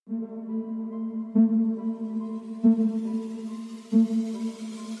What's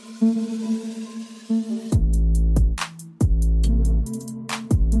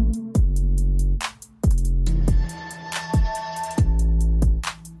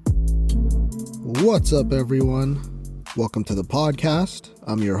up, everyone? Welcome to the podcast.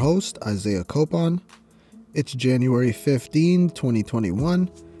 I'm your host, Isaiah Copon. It's January 15, 2021,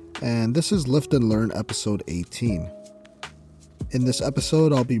 and this is Lift and Learn episode 18. In this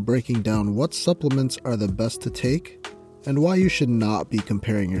episode, I'll be breaking down what supplements are the best to take and why you should not be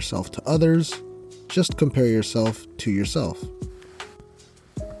comparing yourself to others. Just compare yourself to yourself.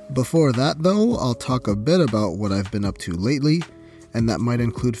 Before that, though, I'll talk a bit about what I've been up to lately, and that might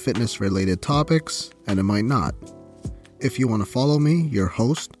include fitness-related topics, and it might not. If you want to follow me, your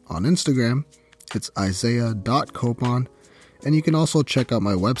host, on Instagram, it's isaiah.copon, and you can also check out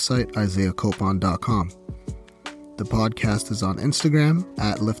my website, isaiahcopon.com. The podcast is on Instagram,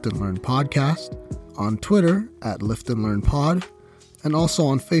 at Lift and Learn Podcast, on Twitter, at Lift and Learn Pod, and also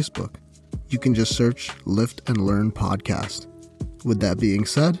on Facebook. You can just search Lift and Learn Podcast. With that being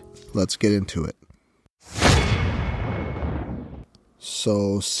said, let's get into it.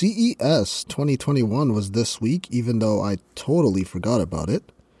 So CES 2021 was this week, even though I totally forgot about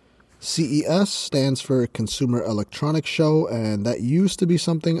it. CES stands for Consumer Electronics Show, and that used to be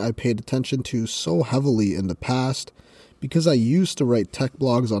something I paid attention to so heavily in the past because I used to write tech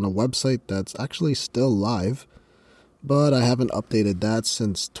blogs on a website that's actually still live, but I haven't updated that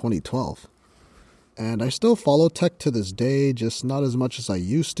since 2012. And I still follow tech to this day, just not as much as I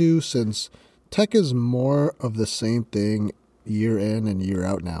used to, since tech is more of the same thing year in and year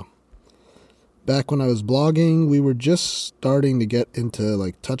out now. Back when I was blogging, we were just starting to get into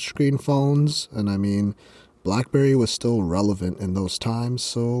touchscreen phones, and I mean, BlackBerry was still relevant in those times,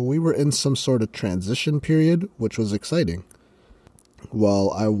 so we were in some sort of transition period, which was exciting.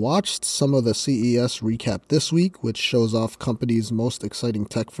 Well, I watched some of the CES recap this week, which shows off companies' most exciting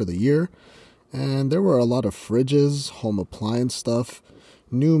tech for the year, and there were a lot of fridges, home appliance stuff,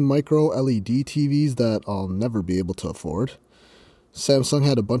 new micro LED TVs that I'll never be able to afford. Samsung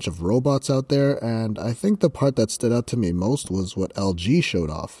had a bunch of robots out there, and I think the part that stood out to me most was what LG showed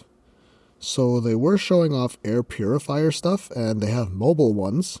off. So they were showing off air purifier stuff, and they have mobile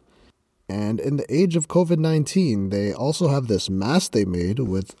ones. And in the age of COVID-19, they also have this mask they made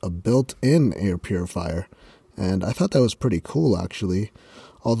with a built-in air purifier. And I thought that was pretty cool, actually.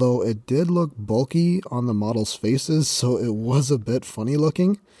 Although it did look bulky on the models' faces, so it was a bit funny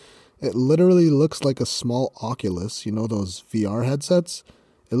looking. It literally looks like a small Oculus, you know those VR headsets?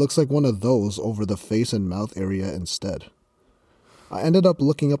 It looks like one of those over the face and mouth area instead. I ended up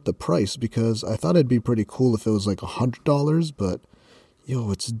looking up the price because I thought it'd be pretty cool if it was like $100, but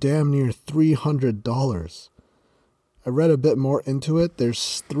it's damn near $300. I read a bit more into it.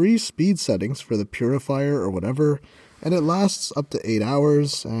 There's 3 speed settings for the purifier or whatever, and it lasts up to 8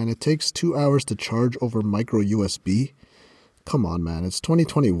 hours, and it takes 2 hours to charge over micro USB. Come on, man, it's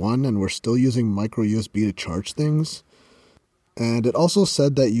 2021 and we're still using micro USB to charge things. And it also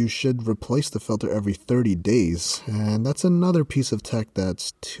said that you should replace the filter every 30 days, and that's another piece of tech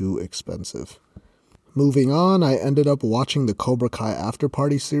that's too expensive. Moving on, I ended up watching the Cobra Kai After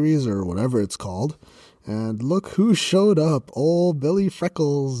Party series, or whatever it's called, and look who showed up, old Billy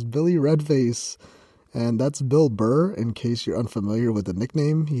Freckles, Billy Redface. And that's Bill Burr, in case you're unfamiliar with the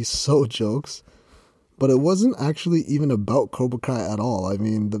nickname. He's so jokes. But it wasn't actually even about Cobra Kai at all. I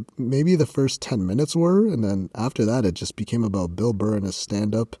mean, maybe the first 10 minutes were, and then after that it just became about Bill Burr and his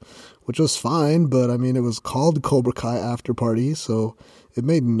stand-up, which was fine, but I mean, it was called Cobra Kai After Party, so it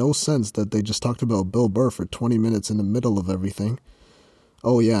made no sense that they just talked about Bill Burr for 20 minutes in the middle of everything.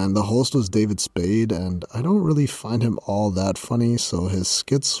 Oh yeah, and the host was David Spade, and I don't really find him all that funny, so his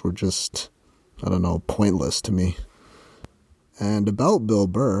skits were just, pointless to me. And about Bill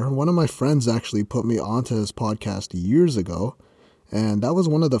Burr, one of my friends actually put me onto his podcast years ago, and that was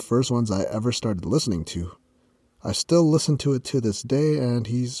one of the first ones I ever started listening to. I still listen to it to this day, and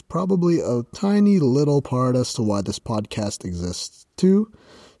he's probably a tiny little part as to why this podcast exists too,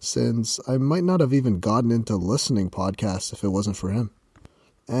 since I might not have even gotten into listening podcasts if it wasn't for him.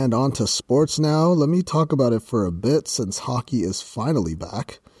 And on to sports now. Let me talk about it for a bit since hockey is finally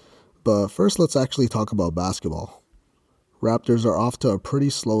back. But first, let's actually talk about basketball. Raptors are off to a pretty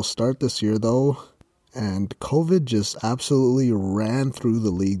slow start this year, though, and COVID just absolutely ran through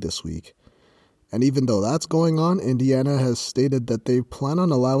the league this week. And even though that's going on, Indiana has stated that they plan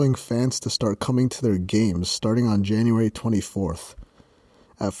on allowing fans to start coming to their games starting on January 24th.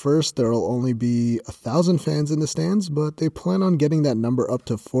 At first, there will only be 1,000 fans in the stands, but they plan on getting that number up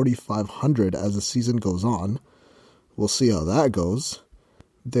to 4,500 as the season goes on. We'll see how that goes.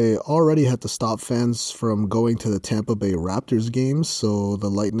 They already had to stop fans from going to the Tampa Bay Raptors games, so the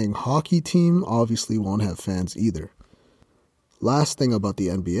Lightning hockey team obviously won't have fans either. Last thing about the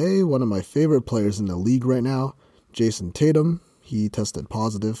NBA, one of my favorite players in the league right now, Jason Tatum, he tested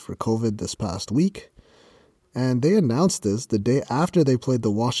positive for COVID this past week, and they announced this the day after they played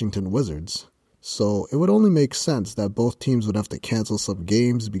the Washington Wizards. So it would only make sense that both teams would have to cancel some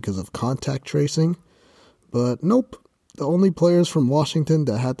games because of contact tracing, but nope. The only players from Washington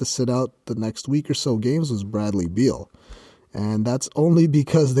that had to sit out the next week or so games was Bradley Beal. And that's only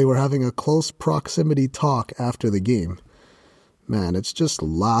because they were having a close proximity talk after the game. Man, it's just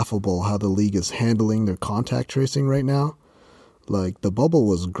laughable how the league is handling their contact tracing right now. Like, the bubble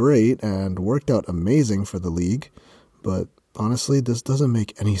was great and worked out amazing for the league, but honestly, this doesn't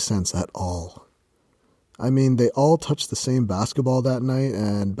make any sense at all. I mean, they all touched the same basketball that night,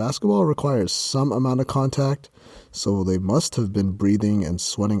 and basketball requires some amount of contact, so they must have been breathing and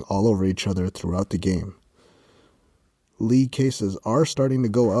sweating all over each other throughout the game. League cases are starting to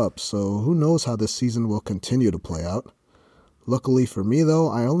go up, so who knows how this season will continue to play out. Luckily for me, though,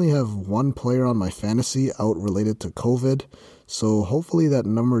 I only have one player on my fantasy out related to COVID, so hopefully that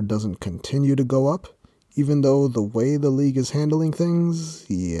number doesn't continue to go up. Even though the way the league is handling things,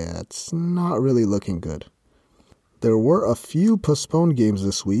 it's not really looking good. There were a few postponed games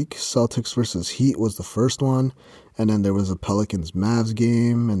this week. Celtics versus Heat was the first one, and then there was a Pelicans-Mavs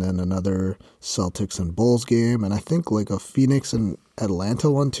game, and then another Celtics and Bulls game, and I think like a Phoenix and Atlanta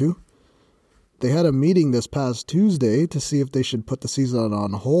one too. They had a meeting this past Tuesday to see if they should put the season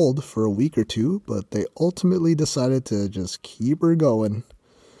on hold for a week or two, but they ultimately decided to just keep her going.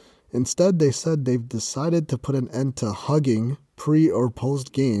 Instead, they said they've decided to put an end to hugging pre or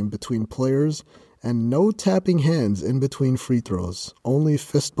post game between players and no tapping hands in between free throws. Only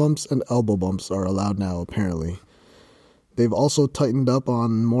fist bumps and elbow bumps are allowed now, apparently. They've also tightened up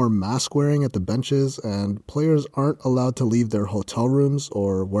on more mask wearing at the benches, and players aren't allowed to leave their hotel rooms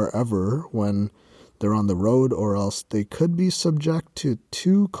or wherever when they're on the road, or else they could be subject to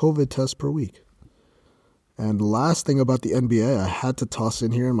 2 COVID tests per week. And last thing about the NBA, I had to toss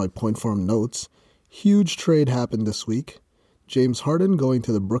in here in my point form notes. Huge trade happened this week. James Harden going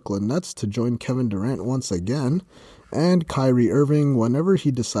to the Brooklyn Nets to join Kevin Durant once again, and Kyrie Irving whenever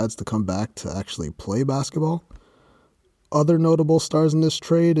he decides to come back to actually play basketball. Other notable stars in this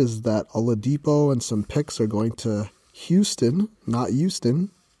trade is that Oladipo and some picks are going to Houston, not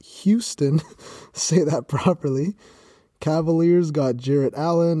Houston, Houston, say that properly. Cavaliers got Jarrett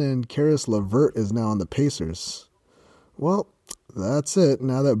Allen, and Karis LeVert is now on the Pacers. Well, that's it.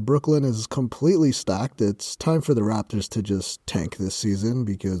 Now that Brooklyn is completely stacked, it's time for the Raptors to just tank this season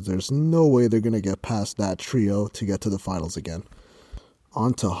because there's no way they're going to get past that trio to get to the finals again.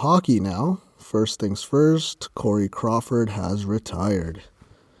 On to hockey now. First things first, Corey Crawford has retired.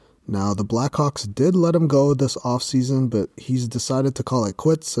 Now, the Blackhawks did let him go this offseason, but he's decided to call it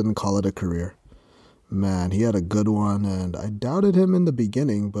quits and call it a career. Man, he had a good one, and I doubted him in the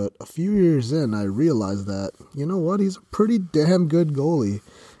beginning, but a few years in, I realized that, you know what, he's a pretty damn good goalie,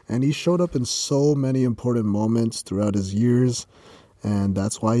 and he showed up in so many important moments throughout his years, and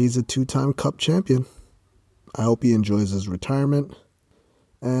that's why he's a 2-time Cup champion. I hope he enjoys his retirement.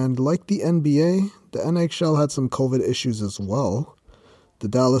 And like the NBA, the NHL had some COVID issues as well. The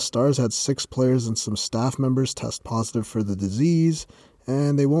Dallas Stars had 6 players and some staff members test positive for the disease,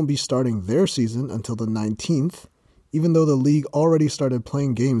 and they won't be starting their season until the 19th, even though the league already started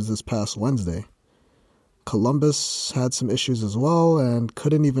playing games this past Wednesday. Columbus had some issues as well and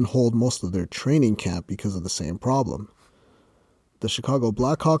couldn't even hold most of their training camp because of the same problem. The Chicago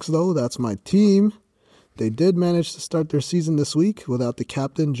Blackhawks, though, that's my team. They did manage to start their season this week without the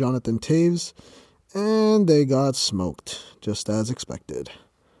captain, Jonathan Toews, and they got smoked, just as expected.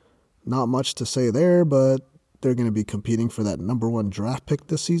 Not much to say there, but they're going to be competing for that number 1 draft pick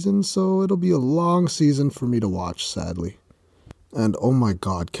this season, so it'll be a long season for me to watch, sadly. And oh my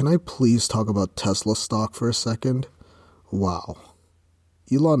god, can I please talk about Tesla stock for a second? Wow.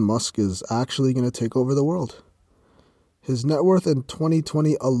 Elon Musk is actually going to take over the world. His net worth in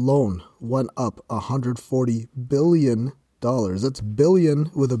 2020 alone went up $140 billion. That's billion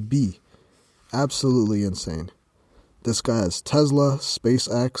with a B. Absolutely insane. This guy has Tesla,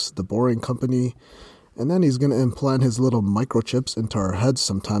 SpaceX, The Boring Company, and then he's going to implant his little microchips into our heads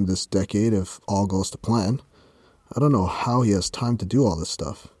sometime this decade if all goes to plan. I don't know how he has time to do all this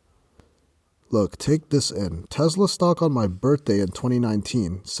stuff. Look, take this in. Tesla stock on my birthday in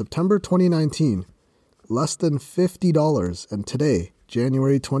 2019, September 2019, less than $50, and today,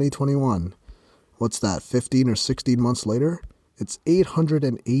 January 2021, what's that, 15 or 16 months later? It's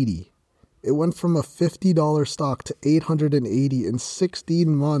 $880. It went from a $50 stock to $880 in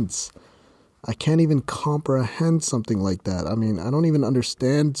 16 months. I can't even comprehend something like that. I mean, I don't even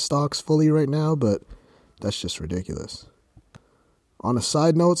understand stocks fully right now, but that's just ridiculous. On a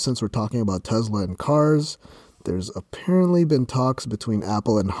side note, since we're talking about Tesla and cars, there's apparently been talks between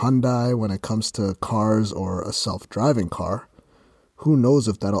Apple and Hyundai when it comes to cars or a self-driving car. Who knows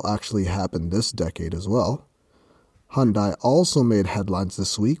if that'll actually happen this decade as well. Hyundai also made headlines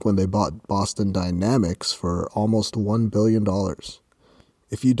this week when they bought Boston Dynamics for almost $1 billion.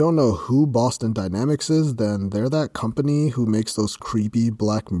 If you don't know who Boston Dynamics is, then they're that company who makes those creepy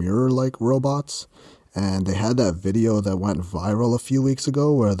Black Mirror-like robots. And they had that video that went viral a few weeks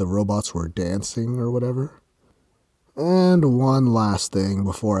ago where the robots were dancing or whatever. And one last thing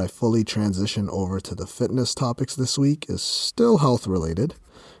before I fully transition over to the fitness topics this week is still health-related,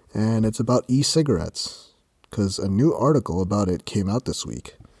 and it's about e-cigarettes, because a new article about it came out this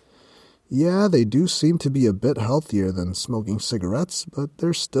week. Yeah, they do seem to be a bit healthier than smoking cigarettes, but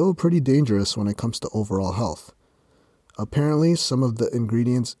they're still pretty dangerous when it comes to overall health. Apparently, some of the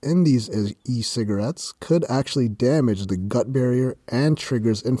ingredients in these e-cigarettes could actually damage the gut barrier and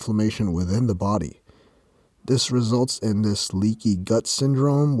triggers inflammation within the body. This results in this leaky gut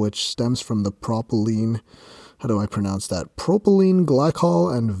syndrome, which stems from the propylene glycol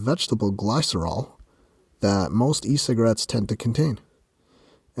and vegetable glycerol that most e-cigarettes tend to contain.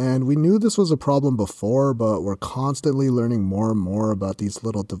 And we knew this was a problem before, but we're constantly learning more and more about these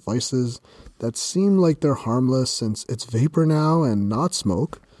little devices that seem like they're harmless since it's vapor now and not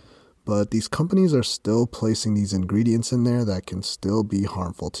smoke, but these companies are still placing these ingredients in there that can still be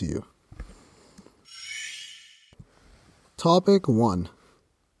harmful to you. Topic 1.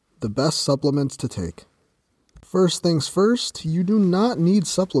 The best supplements to take. First things first, you do not need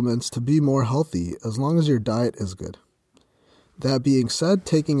supplements to be more healthy as long as your diet is good. That being said,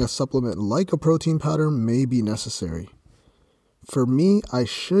 taking a supplement like a protein powder may be necessary. For me, I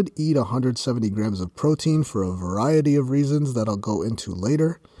should eat 170 grams of protein for a variety of reasons that I'll go into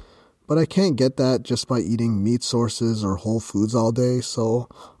later, but I can't get that just by eating meat sources or whole foods all day, so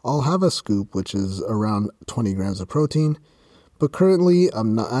I'll have a scoop, which is around 20 grams of protein. But currently,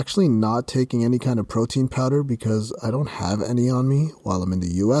 I'm not taking any kind of protein powder because I don't have any on me while I'm in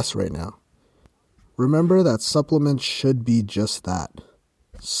the US right now. Remember that supplements should be just that.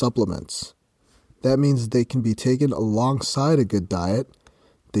 Supplements. That means they can be taken alongside a good diet.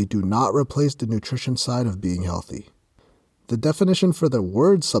 They do not replace the nutrition side of being healthy. The definition for the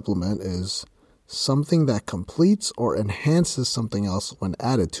word supplement is something that completes or enhances something else when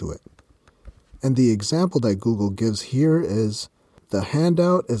added to it. And the example that Google gives here is the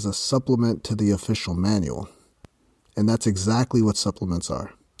handout is a supplement to the official manual. And that's exactly what supplements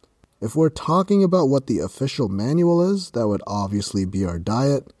are. If we're talking about what the official manual is, that would obviously be our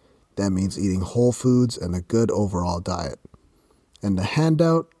diet. That means eating whole foods and a good overall diet. And the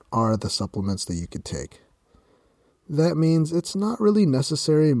handout are the supplements that you could take. That means it's not really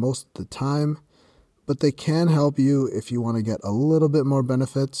necessary most of the time, but they can help you if you want to get a little bit more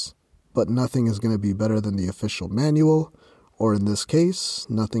benefits, but nothing is going to be better than the official manual, or in this case,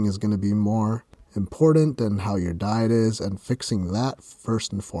 nothing is going to be more important than how your diet is and fixing that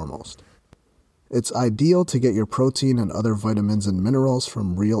first and foremost. It's ideal to get your protein and other vitamins and minerals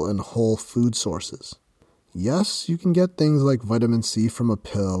from real and whole food sources. Yes, you can get things like vitamin C from a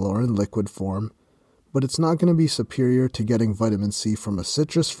pill or in liquid form, but it's not going to be superior to getting vitamin C from a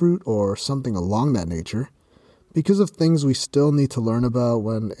citrus fruit or something along that nature because of things we still need to learn about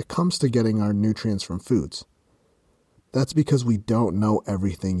when it comes to getting our nutrients from foods. That's because we don't know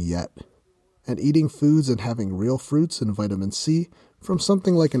everything yet. And eating foods and having real fruits and vitamin C from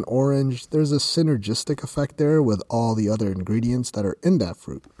something like an orange, there's a synergistic effect there with all the other ingredients that are in that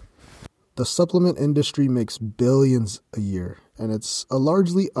fruit. The supplement industry makes billions a year, and it's a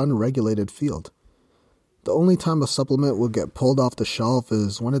largely unregulated field. The only time a supplement will get pulled off the shelf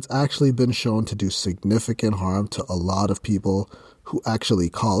is when it's actually been shown to do significant harm to a lot of people who actually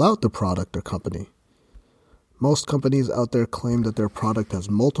call out the product or company. Most companies out there claim that their product has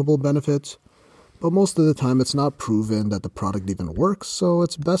multiple benefits, but most of the time it's not proven that the product even works, so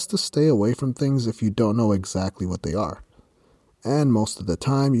it's best to stay away from things if you don't know exactly what they are. And most of the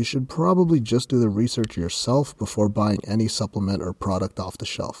time, you should probably just do the research yourself before buying any supplement or product off the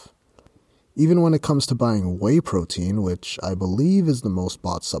shelf. Even when it comes to buying whey protein, which I believe is the most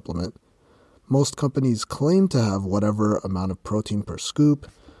bought supplement, most companies claim to have whatever amount of protein per scoop,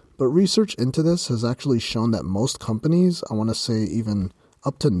 but research into this has actually shown that most companies, I want to say even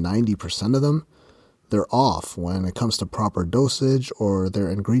up to 90% of them, they're off when it comes to proper dosage, or their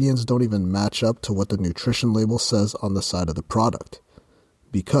ingredients don't even match up to what the nutrition label says on the side of the product.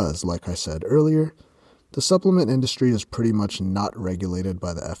 because, like I said earlier, the supplement industry is pretty much not regulated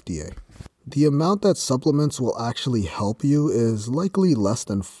by the FDA. The amount that supplements will actually help you is likely less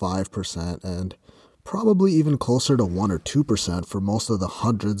than 5% and probably even closer to 1 or 2% for most of the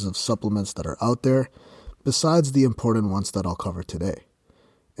hundreds of supplements that are out there, besides the important ones that I'll cover today.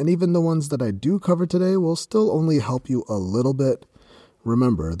 And even the ones that I do cover today will still only help you a little bit.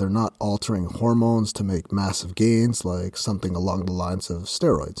 Remember, they're not altering hormones to make massive gains like something along the lines of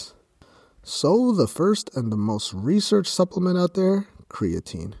steroids. So the first and the most researched supplement out there,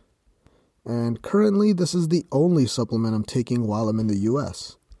 creatine. And currently this is the only supplement I'm taking while I'm in the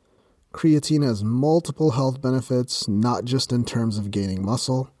US. Creatine has multiple health benefits, not just in terms of gaining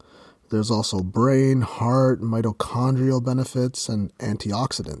muscle. There's also brain, heart, mitochondrial benefits, and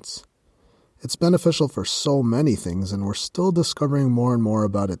antioxidants. It's beneficial for so many things, and we're still discovering more and more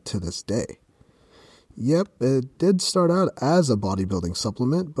about it to this day. Yep, it did start out as a bodybuilding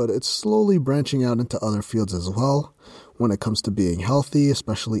supplement, but it's slowly branching out into other fields as well when it comes to being healthy,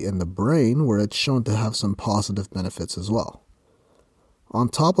 especially in the brain, where it's shown to have some positive benefits as well. On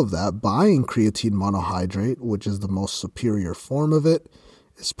top of that, buying creatine monohydrate, which is the most superior form of it,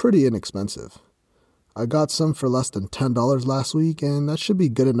 is pretty inexpensive. I got some for less than $10 last week, and that should be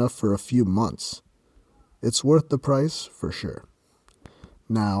good enough for a few months. It's worth the price for sure.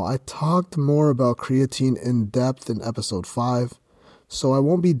 Now, I talked more about creatine in depth in episode 5, so I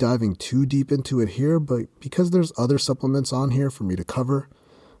won't be diving too deep into it here, but because there's other supplements on here for me to cover,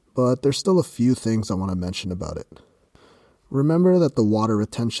 but there's still a few things I want to mention about it. Remember that the water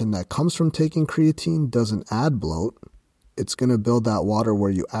retention that comes from taking creatine doesn't add bloat. It's going to build that water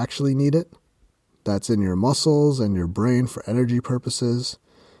where you actually need it. That's in your muscles and your brain for energy purposes.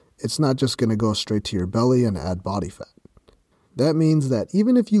 It's not just going to go straight to your belly and add body fat. That means that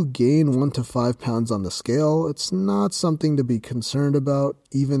even if you gain 1 to 5 pounds on the scale, it's not something to be concerned about,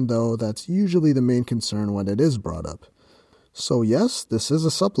 even though that's usually the main concern when it is brought up. So yes, this is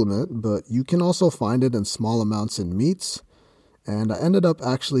a supplement, but you can also find it in small amounts in meats. And I ended up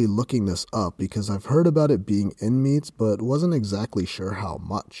actually looking this up because I've heard about it being in meats, but wasn't exactly sure how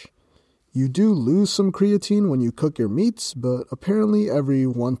much. You do lose some creatine when you cook your meats, but apparently every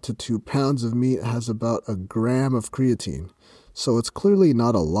 1 to 2 pounds of meat has about a gram of creatine. So it's clearly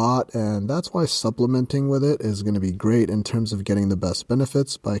not a lot, and that's why supplementing with it is going to be great in terms of getting the best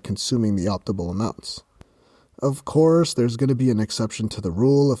benefits by consuming the optimal amounts. Of course, there's going to be an exception to the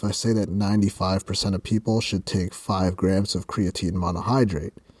rule if I say that 95% of people should take 5 grams of creatine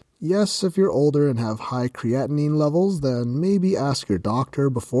monohydrate. Yes, if you're older and have high creatinine levels, then maybe ask your doctor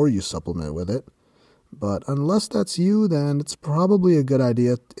before you supplement with it. But unless that's you, then it's probably a good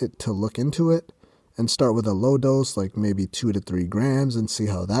idea to look into it and start with a low dose, like maybe 2 to 3 grams, and see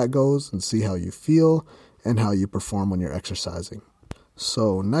how that goes and see how you feel and how you perform when you're exercising.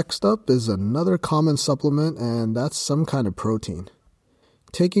 So next up is another common supplement, and that's some kind of protein.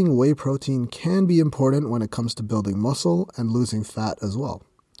 Taking whey protein can be important when it comes to building muscle and losing fat as well.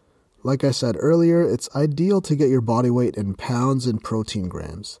 Like I said earlier, it's ideal to get your body weight in pounds and protein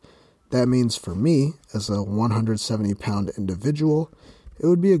grams. That means for me, as a 170-pound individual, it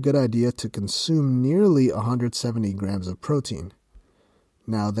would be a good idea to consume nearly 170 grams of protein.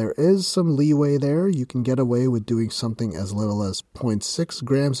 Now, there is some leeway there. You can get away with doing something as little as 0.6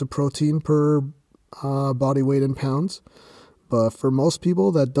 grams of protein per body weight in pounds. But for most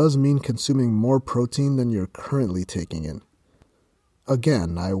people, that does mean consuming more protein than you're currently taking in.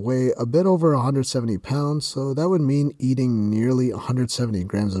 Again, I weigh a bit over 170 pounds, so that would mean eating nearly 170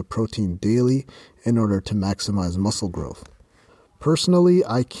 grams of protein daily in order to maximize muscle growth. Personally,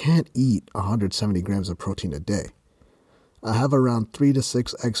 I can't eat 170 grams of protein a day. I have around 3 to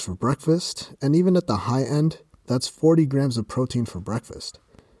 6 eggs for breakfast, and even at the high end, that's 40 grams of protein for breakfast.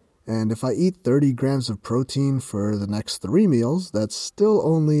 And if I eat 30 grams of protein for the next 3 meals, that's still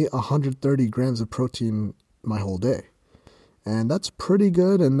only 130 grams of protein my whole day. And that's pretty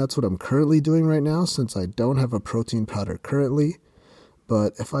good, and that's what I'm currently doing right now since I don't have a protein powder currently.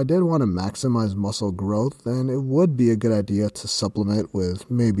 But if I did want to maximize muscle growth, then it would be a good idea to supplement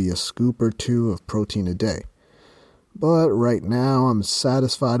with maybe a scoop or 2 of protein a day. But right now, I'm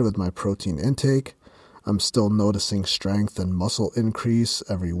satisfied with my protein intake. I'm still noticing strength and muscle increase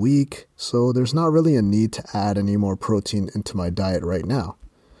every week, so there's not really a need to add any more protein into my diet right now,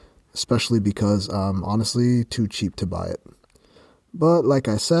 especially because I'm honestly too cheap to buy it. But like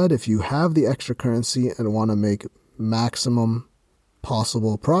I said, if you have the extra currency and want to make maximum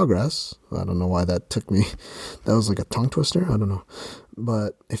possible progress, I don't know why that took me, that was like a tongue twister, I don't know.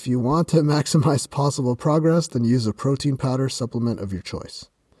 But if you want to maximize possible progress, then use a protein powder supplement of your choice.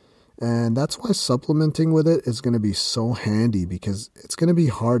 And that's why supplementing with it is going to be so handy, because it's going to be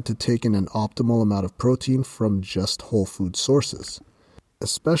hard to take in an optimal amount of protein from just whole food sources,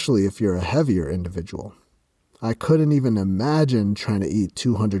 especially if you're a heavier individual. I couldn't even imagine trying to eat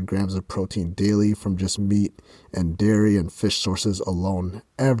 200 grams of protein daily from just meat and dairy and fish sources alone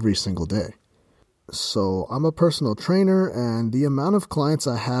every single day. So I'm a personal trainer, and the amount of clients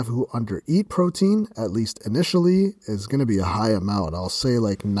I have who undereat protein, at least initially, is going to be a high amount. I'll say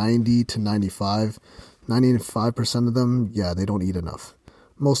like 90 to 95% of them, yeah, they don't eat enough.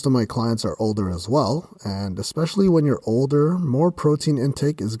 Most of my clients are older as well, and especially when you're older, more protein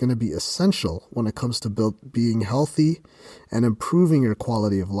intake is going to be essential when it comes to being healthy and improving your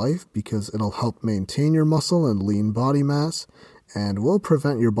quality of life, because it'll help maintain your muscle and lean body mass and will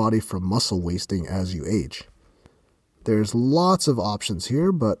prevent your body from muscle wasting as you age. There's lots of options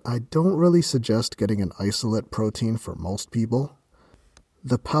here, but I don't really suggest getting an isolate protein for most people.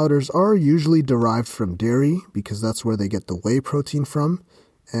 The powders are usually derived from dairy because that's where they get the whey protein from,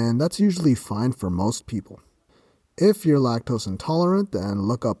 and that's usually fine for most people. If you're lactose intolerant, then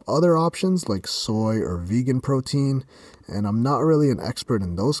look up other options like soy or vegan protein, and I'm not really an expert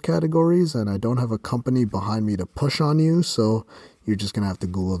in those categories, and I don't have a company behind me to push on you, so you're just going to have to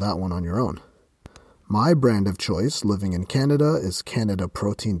Google that one on your own. My brand of choice, living in Canada, is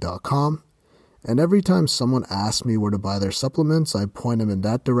CanadaProtein.com, and every time someone asks me where to buy their supplements, I point them in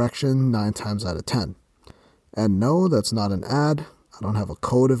that direction 9 times out of 10. And no, that's not an ad. I don't have a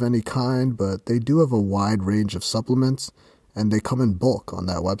code of any kind, but they do have a wide range of supplements, and they come in bulk on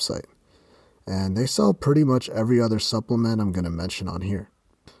that website. And they sell pretty much every other supplement I'm going to mention on here.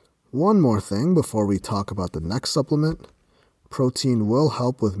 One more thing before we talk about the next supplement. Protein will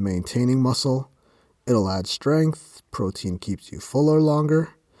help with maintaining muscle. It'll add strength. Protein keeps you fuller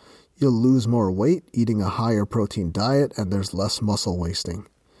longer. You'll lose more weight eating a higher protein diet, and there's less muscle wasting.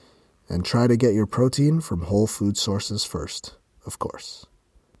 And try to get your protein from whole food sources first, of course.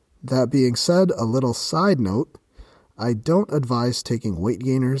 That being said, a little side note, I don't advise taking weight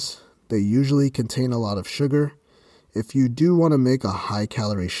gainers. They usually contain a lot of sugar. If you do want to make a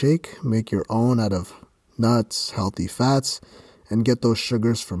high-calorie shake, make your own out of nuts, healthy fats, and get those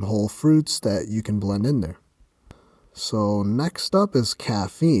sugars from whole fruits that you can blend in there. So next up is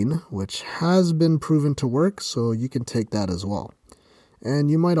caffeine, which has been proven to work, so you can take that as well.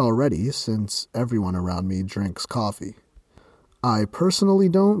 And you might already, since everyone around me drinks coffee. I personally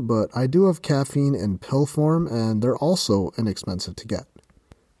don't, but I do have caffeine in pill form, and they're also inexpensive to get.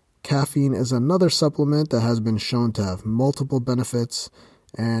 Caffeine is another supplement that has been shown to have multiple benefits,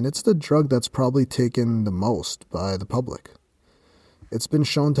 and it's the drug that's probably taken the most by the public. It's been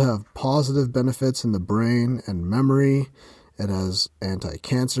shown to have positive benefits in the brain and memory. It has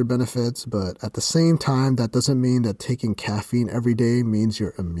anti-cancer benefits, but at the same time, that doesn't mean that taking caffeine every day means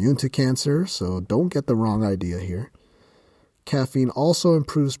you're immune to cancer, so don't get the wrong idea here. Caffeine also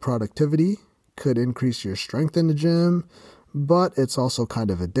improves productivity, could increase your strength in the gym, but it's also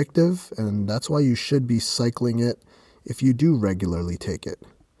kind of addictive, and that's why you should be cycling it if you do regularly take it.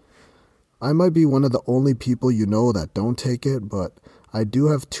 I might be one of the only people you know that don't take it, but I do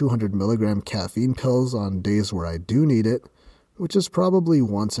have 200 milligram caffeine pills on days where I do need it, which is probably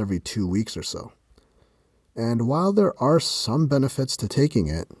once every 2 weeks or so. And while there are some benefits to taking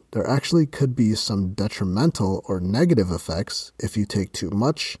it, there actually could be some detrimental or negative effects if you take too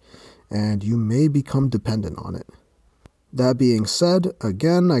much, and you may become dependent on it. That being said,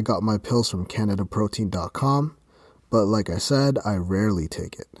 again, I got my pills from CanadaProtein.com, but like I said, I rarely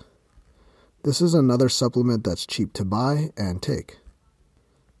take it. This is another supplement that's cheap to buy and take.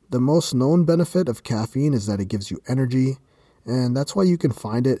 The most known benefit of caffeine is that it gives you energy, and that's why you can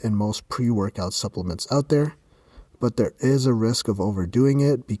find it in most pre-workout supplements out there, but there is a risk of overdoing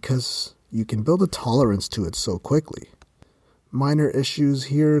it because you can build a tolerance to it so quickly. Minor issues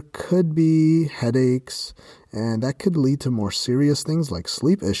here could be headaches, and that could lead to more serious things like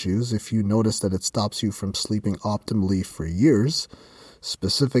sleep issues if you notice that it stops you from sleeping optimally for years,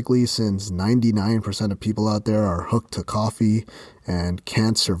 specifically since 99% of people out there are hooked to coffee and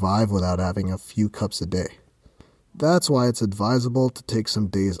can't survive without having a few cups a day. That's why it's advisable to take some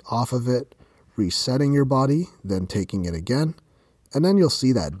days off of it, resetting your body, then taking it again, and then you'll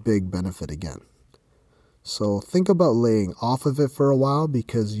see that big benefit again. So think about laying off of it for a while,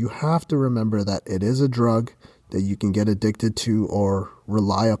 because you have to remember that it is a drug that you can get addicted to or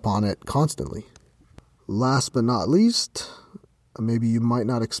rely upon it constantly. Last but not least, maybe you might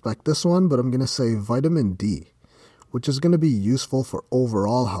not expect this one, but I'm going to say vitamin D, which is going to be useful for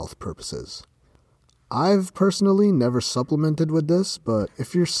overall health purposes. I've personally never supplemented with this, but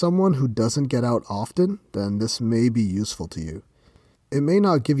if you're someone who doesn't get out often, then this may be useful to you. It may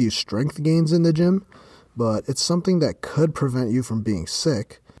not give you strength gains in the gym, but it's something that could prevent you from being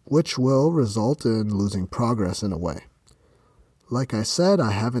sick, which will result in losing progress in a way. Like I said,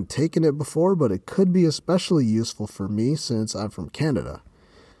 I haven't taken it before, but it could be especially useful for me since I'm from Canada.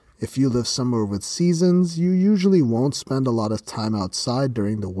 If you live somewhere with seasons, you usually won't spend a lot of time outside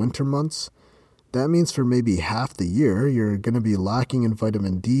during the winter months. That means for maybe half the year, you're going to be lacking in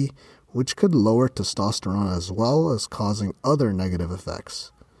vitamin D, which could lower testosterone as well as causing other negative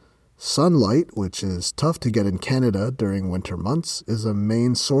effects. Sunlight, which is tough to get in Canada during winter months, is a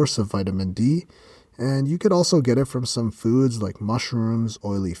main source of vitamin D, and you could also get it from some foods like mushrooms,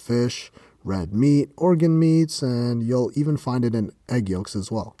 oily fish, red meat, organ meats, and you'll even find it in egg yolks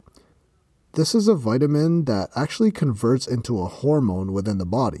as well. This is a vitamin that actually converts into a hormone within the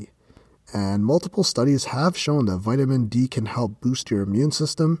body, and multiple studies have shown that vitamin D can help boost your immune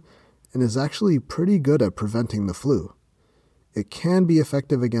system and is actually pretty good at preventing the flu. It can be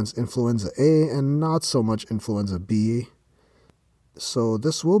effective against influenza A and not so much influenza B. So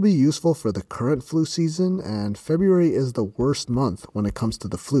this will be useful for the current flu season, and February is the worst month when it comes to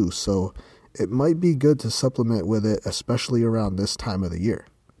the flu, so it might be good to supplement with it, especially around this time of the year.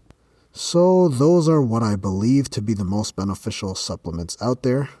 So those are what I believe to be the most beneficial supplements out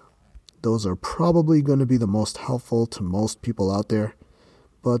there. Those are probably going to be the most helpful to most people out there.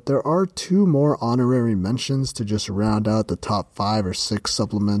 But there are 2 more honorary mentions to just round out the top 5 or 6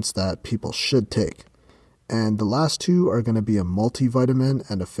 supplements that people should take. And the last 2 are going to be a multivitamin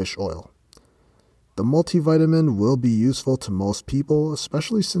and a fish oil. The multivitamin will be useful to most people,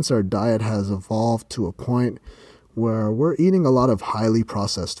 especially since our diet has evolved to a point where we're eating a lot of highly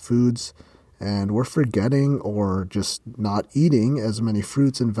processed foods, and we're forgetting or just not eating as many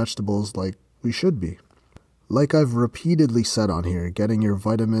fruits and vegetables like we should be. Like I've repeatedly said on here, getting your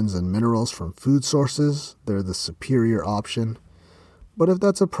vitamins and minerals from food sources, they're the superior option. But if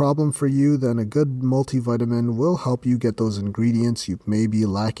that's a problem for you, then a good multivitamin will help you get those ingredients you may be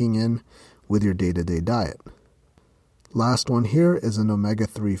lacking in with your day-to-day diet. Last one here is an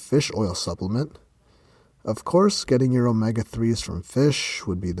omega-3 fish oil supplement. Of course, getting your omega-3s from fish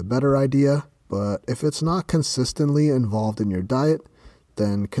would be the better idea, but if it's not consistently involved in your diet,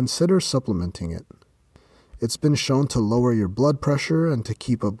 then consider supplementing it. It's been shown to lower your blood pressure and to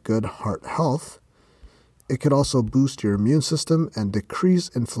keep up good heart health. It could also boost your immune system and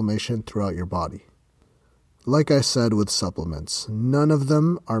decrease inflammation throughout your body. Like I said with supplements, none of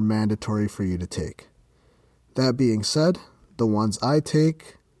them are mandatory for you to take. That being said, the ones I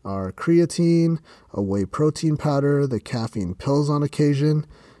take are creatine, a whey protein powder, the caffeine pills on occasion,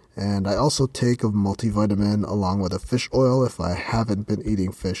 and I also take a multivitamin along with a fish oil if I haven't been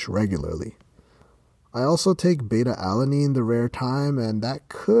eating fish regularly. I also take beta-alanine the rare time, and that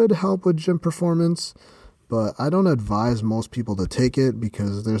could help with gym performance, but I don't advise most people to take it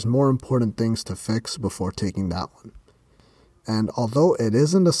because there's more important things to fix before taking that one. And although it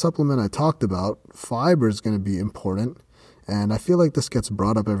isn't a supplement I talked about, fiber is going to be important, and I feel like this gets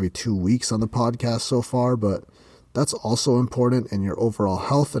brought up every 2 weeks on the podcast so far, but that's also important in your overall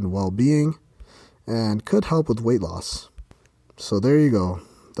health and well-being, and could help with weight loss. So there you go.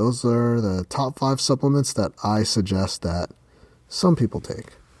 Those are the top 5 supplements that I suggest that some people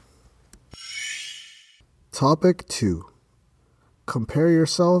take. Topic 2. Compare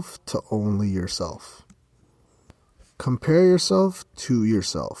yourself to only yourself. Compare yourself to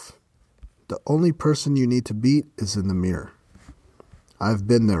yourself. The only person you need to beat is in the mirror. I've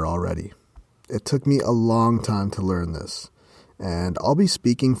been there already. It took me a long time to learn this, and I'll be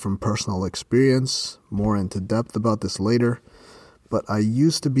speaking from personal experience, more into depth about this later, but I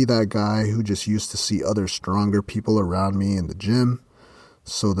used to be that guy who just used to see other stronger people around me in the gym.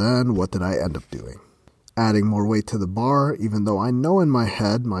 So then what did I end up doing? Adding more weight to the bar, even though I know in my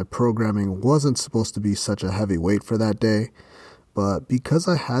head my programming wasn't supposed to be such a heavy weight for that day, but because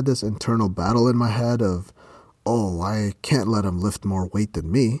I had this internal battle in my head of, oh, I can't let him lift more weight than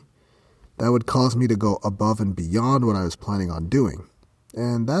me, that would cause me to go above and beyond what I was planning on doing.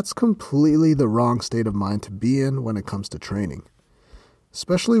 And that's completely the wrong state of mind to be in when it comes to training.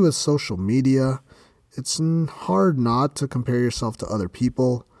 Especially with social media, it's hard not to compare yourself to other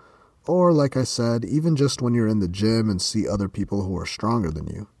people, or like I said, even just when you're in the gym and see other people who are stronger than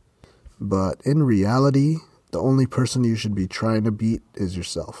you. But in reality, the only person you should be trying to beat is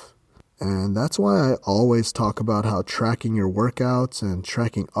yourself. And that's why I always talk about how tracking your workouts and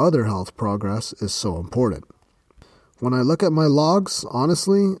tracking other health progress is so important. When I look at my logs,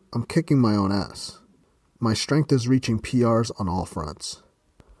 honestly, I'm kicking my own ass. My strength is reaching PRs on all fronts.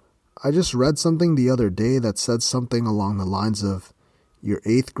 I just read something the other day that said something along the lines of, your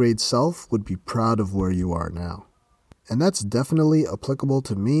 8th grade self would be proud of where you are now. And that's definitely applicable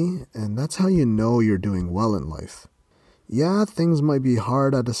to me, and that's how you know you're doing well in life. Yeah, things might be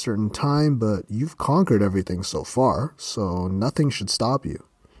hard at a certain time, but you've conquered everything so far, so nothing should stop you.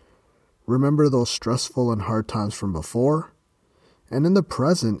 Remember those stressful and hard times from before? And in the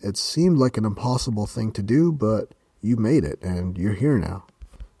present, it seemed like an impossible thing to do, but you made it, and you're here now.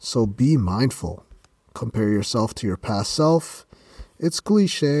 So be mindful. Compare yourself to your past self. It's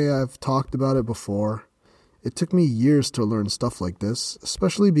cliche, I've talked about it before. It took me years to learn stuff like this,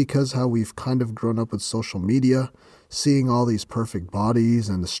 especially because how we've kind of grown up with social media, seeing all these perfect bodies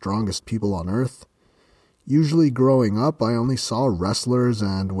and the strongest people on earth. Usually growing up, I only saw wrestlers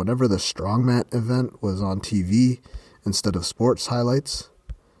and whenever the strongman event was on TV instead of sports highlights.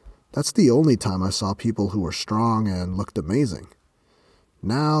 That's the only time I saw people who were strong and looked amazing.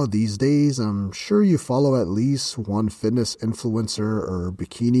 Now, these days, I'm sure you follow at least one fitness influencer or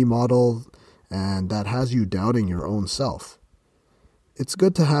bikini model, and that has you doubting your own self. It's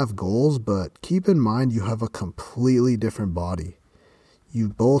good to have goals, but keep in mind you have a completely different body. You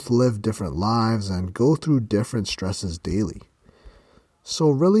both live different lives and go through different stresses daily. So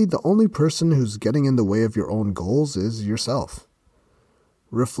really, the only person who's getting in the way of your own goals is yourself.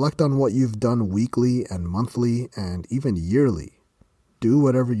 Reflect on what you've done weekly and monthly and even yearly. Do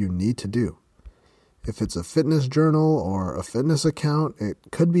whatever you need to do. If it's a fitness journal or a fitness account, it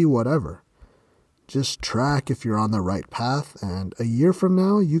could be whatever. Just track if you're on the right path, and a year from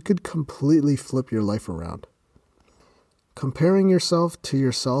now, you could completely flip your life around. Comparing yourself to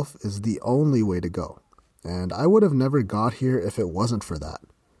yourself is the only way to go, and I would have never got here if it wasn't for that.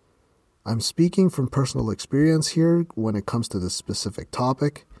 I'm speaking from personal experience here when it comes to this specific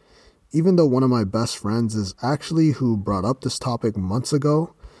topic, even though one of my best friends is actually who brought up this topic months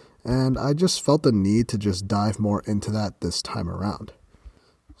ago, and I just felt the need to just dive more into that this time around.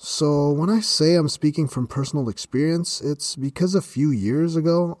 So when I say I'm speaking from personal experience, it's because a few years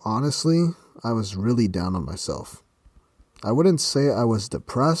ago, honestly, I was really down on myself. I wouldn't say I was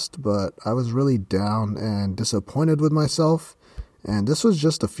depressed, but I was really down and disappointed with myself, and this was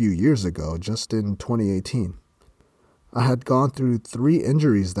just a few years ago, just in 2018. I had gone through 3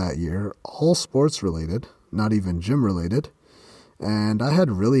 injuries that year, all sports related, not even gym related, and I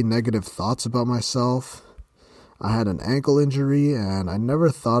had really negative thoughts about myself. I had an ankle injury, and I never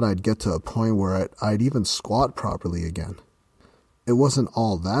thought I'd get to a point where I'd even squat properly again. It wasn't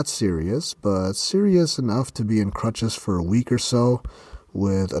all that serious, but serious enough to be in crutches for a week or so,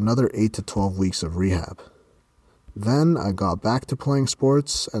 with another 8 to 12 weeks of rehab. Then I got back to playing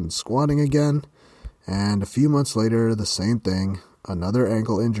sports and squatting again, and a few months later, the same thing, another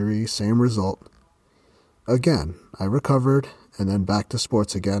ankle injury, same result. Again, I recovered, and then back to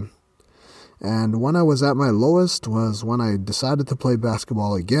sports again. And when I was at my lowest was when I decided to play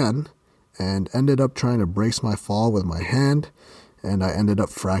basketball again, and ended up trying to brace my fall with my hand, and I ended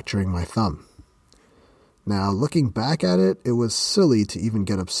up fracturing my thumb. Now, looking back at it, it was silly to even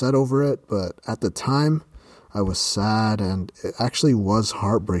get upset over it, but at the time, I was sad, and it actually was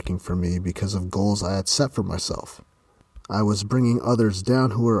heartbreaking for me because of goals I had set for myself. I was bringing others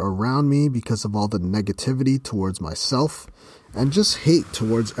down who were around me because of all the negativity towards myself, and just hate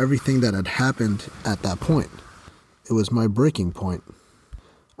towards everything that had happened at that point. It was my breaking point.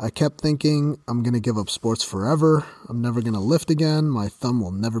 I kept thinking, I'm going to give up sports forever, I'm never going to lift again, my thumb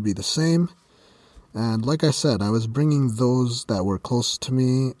will never be the same. And like I said, I was bringing those that were close to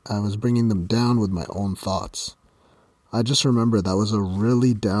me, I was bringing them down with my own thoughts. I just remember that was a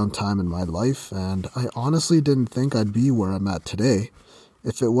really down time in my life, and I honestly didn't think I'd be where I'm at today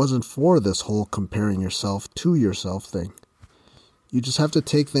if it wasn't for this whole comparing yourself to yourself thing. You just have to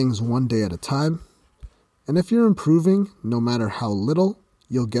take things one day at a time, and if you're improving, no matter how little,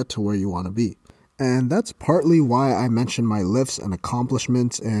 you'll get to where you want to be. And that's partly why I mention my lifts and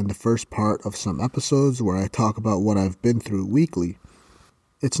accomplishments in the first part of some episodes where I talk about what I've been through weekly.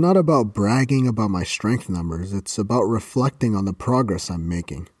 It's not about bragging about my strength numbers, it's about reflecting on the progress I'm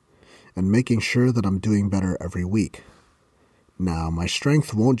making and making sure that I'm doing better every week. Now, my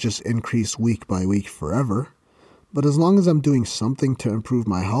strength won't just increase week by week forever, but as long as I'm doing something to improve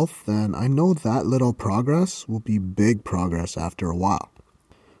my health, then I know that little progress will be big progress after a while.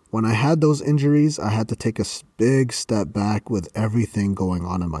 When I had those injuries, I had to take a big step back with everything going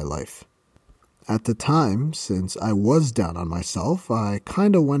on in my life. At the time, since I was down on myself, I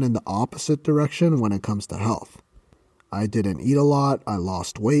kind of went in the opposite direction when it comes to health. I didn't eat a lot, I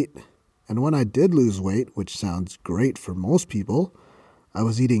lost weight, and when I did lose weight, which sounds great for most people, I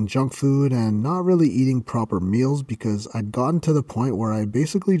was eating junk food and not really eating proper meals because I'd gotten to the point where I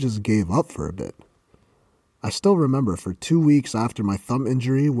basically just gave up for a bit. I still remember for 2 weeks after my thumb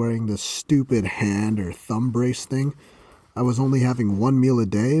injury wearing this stupid hand or thumb brace thing I was only having one meal a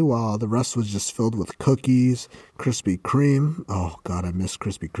day while the rest was just filled with cookies, Krispy Kreme, oh god, I miss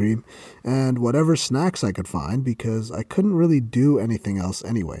Krispy Kreme, and whatever snacks I could find because I couldn't really do anything else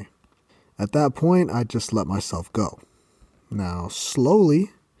anyway. At that point, I just let myself go. Now,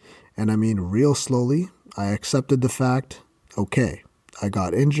 slowly, and I mean real slowly, I accepted the fact, okay, I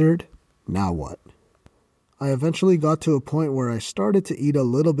got injured, now what? I eventually got to a point where I started to eat a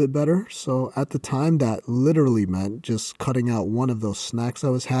little bit better, so at the time that literally meant just cutting out one of those snacks I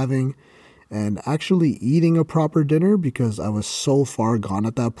was having and actually eating a proper dinner because I was so far gone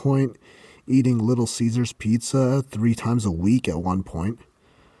at that point, eating Little Caesars pizza 3 times a week at one point.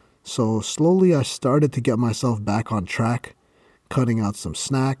 So slowly I started to get myself back on track, cutting out some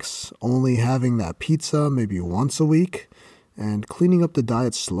snacks, only having that pizza maybe once a week, and cleaning up the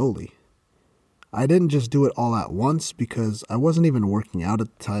diet slowly. I didn't just do it all at once because I wasn't even working out at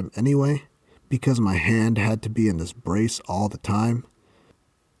the time anyway, because my hand had to be in this brace all the time.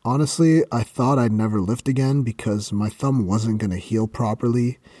 Honestly, I thought I'd never lift again because my thumb wasn't going to heal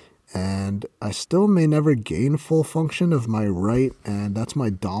properly, and I still may never gain full function of my right, and that's my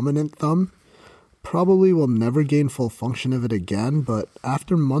dominant thumb. Probably will never gain full function of it again, but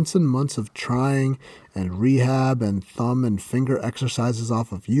after months and months of trying and rehab and thumb and finger exercises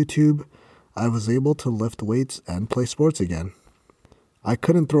off of YouTube, I was able to lift weights and play sports again. I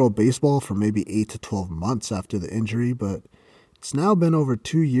couldn't throw a baseball for maybe 8 to 12 months after the injury, but it's now been over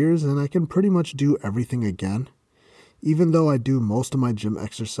 2 years and I can pretty much do everything again, even though I do most of my gym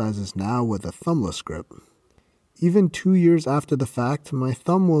exercises now with a thumbless grip. Even 2 years after the fact, my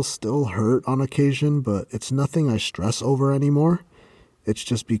thumb will still hurt on occasion, but it's nothing I stress over anymore. It's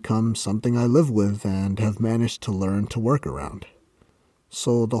just become something I live with and have managed to learn to work around.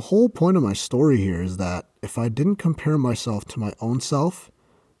 So the whole point of my story here is that if I didn't compare myself to my own self,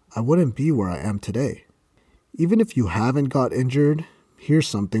 I wouldn't be where I am today. Even if you haven't got injured, here's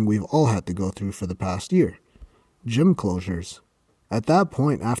something we've all had to go through for the past year. Gym closures. At that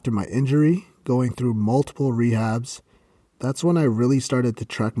point after my injury, going through multiple rehabs, that's when I really started to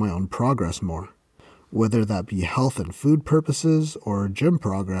track my own progress more, whether that be health and food purposes or gym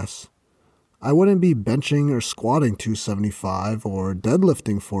progress. I wouldn't be benching or squatting 275 or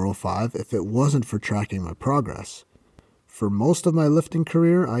deadlifting 405 if it wasn't for tracking my progress. For most of my lifting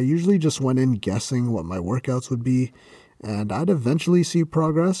career, I usually just went in guessing what my workouts would be, and I'd eventually see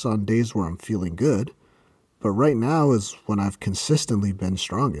progress on days where I'm feeling good. But right now is when I've consistently been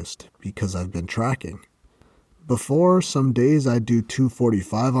strongest because I've been tracking. Before, some days I'd do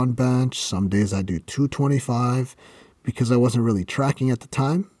 245 on bench, some days I'd do 225 because I wasn't really tracking at the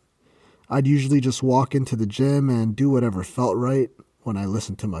time. I'd usually just walk into the gym and do whatever felt right when I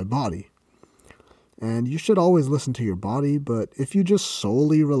listened to my body. And you should always listen to your body, but if you just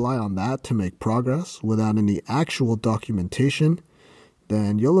solely rely on that to make progress without any actual documentation,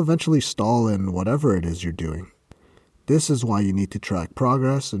 then you'll eventually stall in whatever it is you're doing. This is why you need to track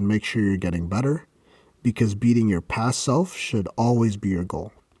progress and make sure you're getting better, because beating your past self should always be your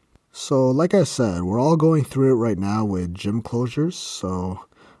goal. So like I said, we're all going through it right now with gym closures, so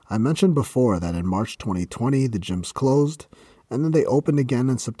I mentioned before that in March 2020, the gyms closed, and then they opened again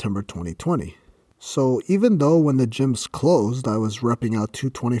in September 2020. So even though when the gyms closed, I was repping out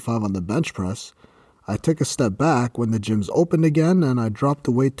 225 on the bench press, I took a step back when the gyms opened again and I dropped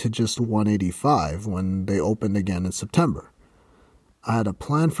the weight to just 185 when they opened again in September. I had a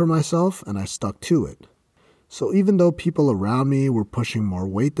plan for myself and I stuck to it. So even though people around me were pushing more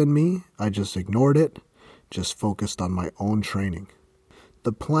weight than me, I just ignored it, just focused on my own training.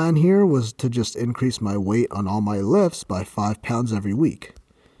 The plan here was to just increase my weight on all my lifts by 5 pounds every week.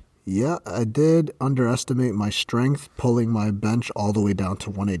 Yeah, I did underestimate my strength pulling my bench all the way down to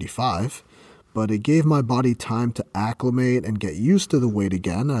 185, but it gave my body time to acclimate and get used to the weight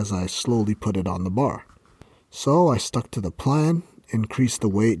again as I slowly put it on the bar. So I stuck to the plan, increased the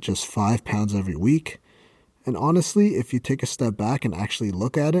weight just 5 pounds every week, and honestly, if you take a step back and actually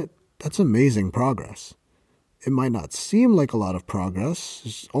look at it, that's amazing progress. It might not seem like a lot of progress,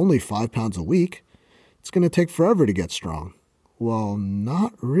 it's only 5 pounds a week. It's going to take forever to get strong. Well,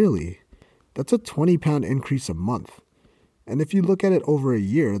 not really. That's a 20-pound increase a month. And if you look at it over a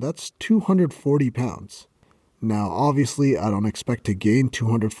year, that's 240 pounds. Now, obviously, I don't expect to gain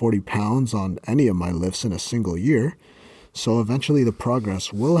 240 pounds on any of my lifts in a single year, so eventually the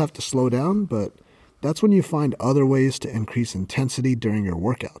progress will have to slow down, but that's when you find other ways to increase intensity during your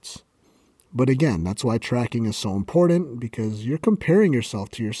workouts. But again, that's why tracking is so important, because you're comparing yourself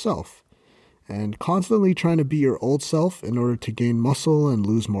to yourself and constantly trying to be your old self in order to gain muscle and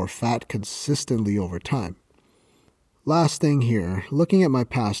lose more fat consistently over time. Last thing here, looking at my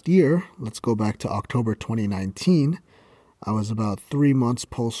past year, let's go back to October 2019, I was about 3 months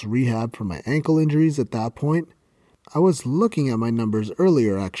post-rehab from my ankle injuries at that point. I was looking at my numbers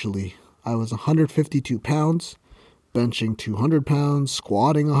earlier actually. I was 152 pounds, benching 200 pounds,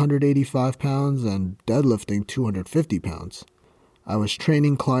 squatting 185 pounds, and deadlifting 250 pounds. I was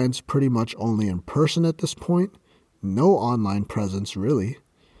training clients pretty much only in person at this point. No online presence really.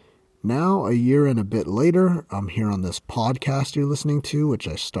 Now, a year and a bit later, I'm here on this podcast you're listening to, which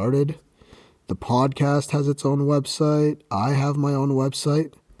I started. The podcast has its own website. I have my own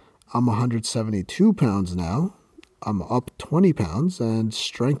website. I'm 172 pounds now. I'm up 20 pounds, and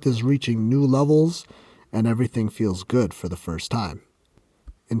strength is reaching new levels, and everything feels good for the first time.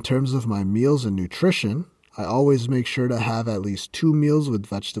 In terms of my meals and nutrition, I always make sure to have at least 2 meals with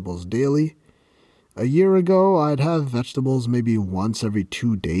vegetables daily. A year ago, I'd have vegetables maybe once every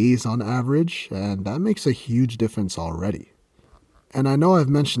 2 days on average, and that makes a huge difference already. And I know I've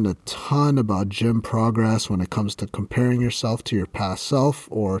mentioned a ton about gym progress when it comes to comparing yourself to your past self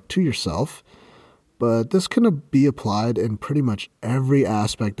or to yourself, but this can be applied in pretty much every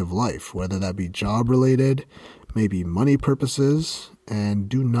aspect of life, whether that be job-related, maybe money purposes, and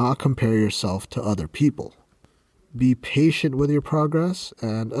do not compare yourself to other people. Be patient with your progress,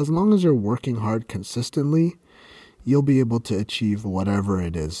 and as long as you're working hard consistently, you'll be able to achieve whatever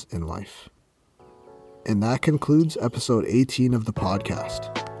it is in life. And that concludes episode 18 of the podcast.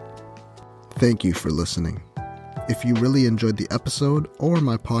 Thank you for listening. If you really enjoyed the episode or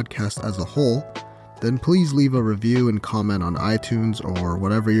my podcast as a whole, then please leave a review and comment on iTunes or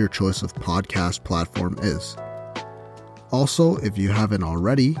whatever your choice of podcast platform is. Also, if you haven't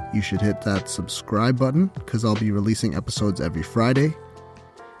already, you should hit that subscribe button because I'll be releasing episodes every Friday.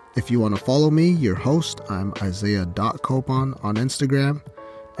 If you want to follow me, your host, I'm Isaiah.Copon on Instagram,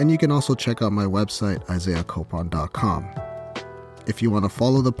 and you can also check out my website, isaiahcopon.com. If you want to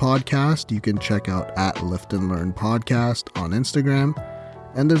follow the podcast, you can check out @Lift and Learn Podcast on Instagram,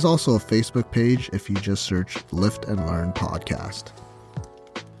 and there's also a Facebook page if you just search Lift and Learn Podcast.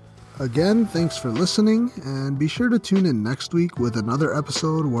 Again, thanks for listening, and be sure to tune in next week with another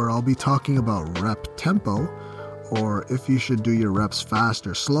episode where I'll be talking about rep tempo, or if you should do your reps fast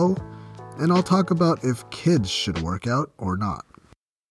or slow, and I'll talk about if kids should work out or not.